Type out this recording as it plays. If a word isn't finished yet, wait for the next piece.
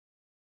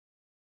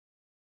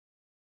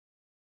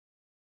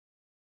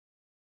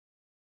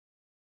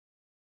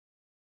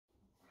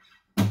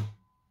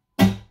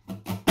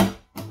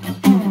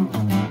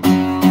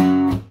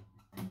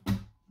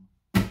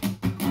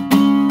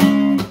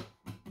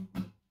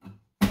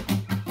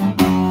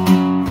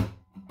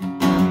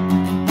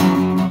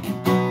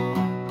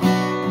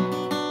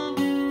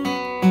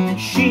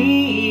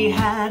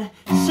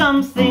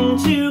something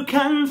to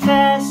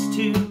confess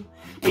to,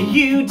 but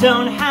you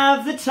don't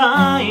have the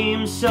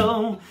time,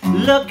 so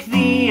look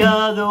the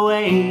other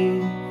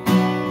way.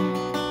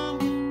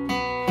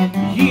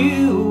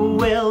 You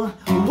will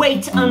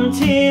wait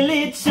until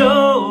it's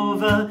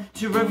over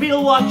to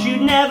reveal what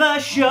you'd never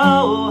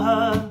show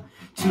her.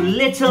 Too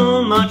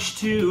little, much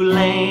too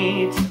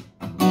late.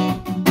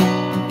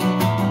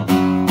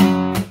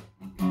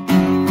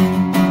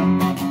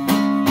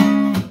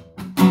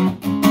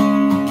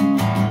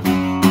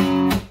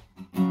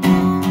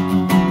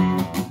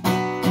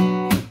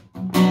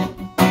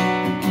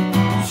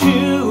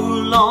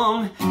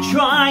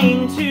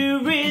 Trying to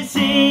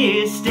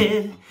resist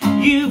it,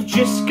 you've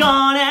just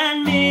gone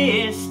and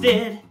missed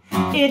it.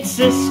 It's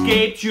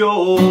escaped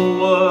your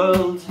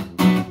world.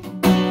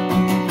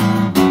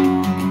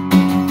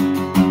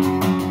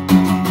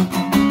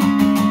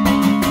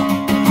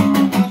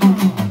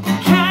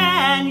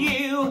 Can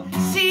you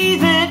see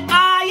that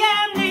I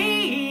am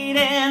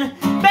needing,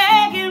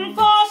 begging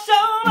for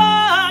so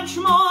much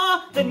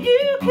more than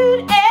you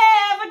could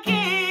ever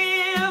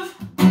give?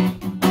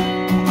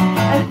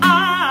 And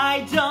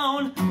I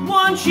don't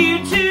want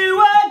you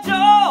to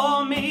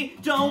adore me,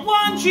 don't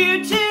want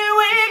you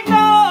to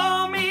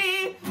ignore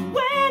me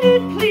when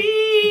it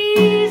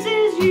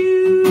pleases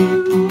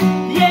you.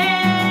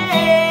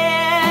 Yeah,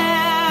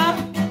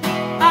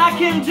 I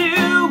can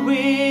do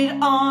it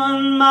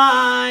on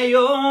my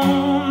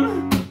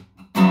own.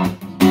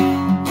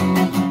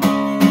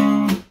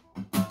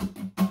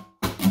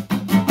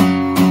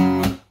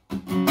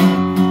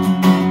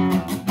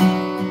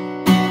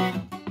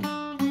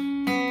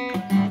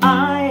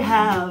 I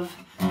have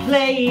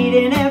played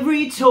in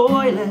every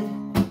toilet,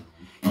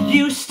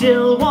 you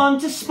still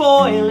want to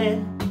spoil it,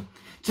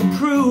 to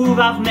prove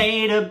I've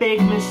made a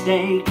big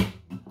mistake.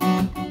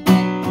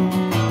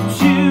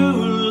 Too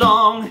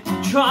long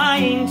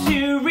trying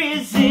to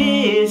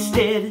resist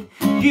it,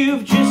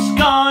 you've just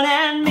gone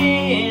and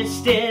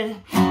missed it.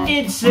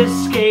 It's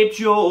escaped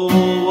your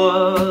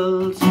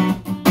world.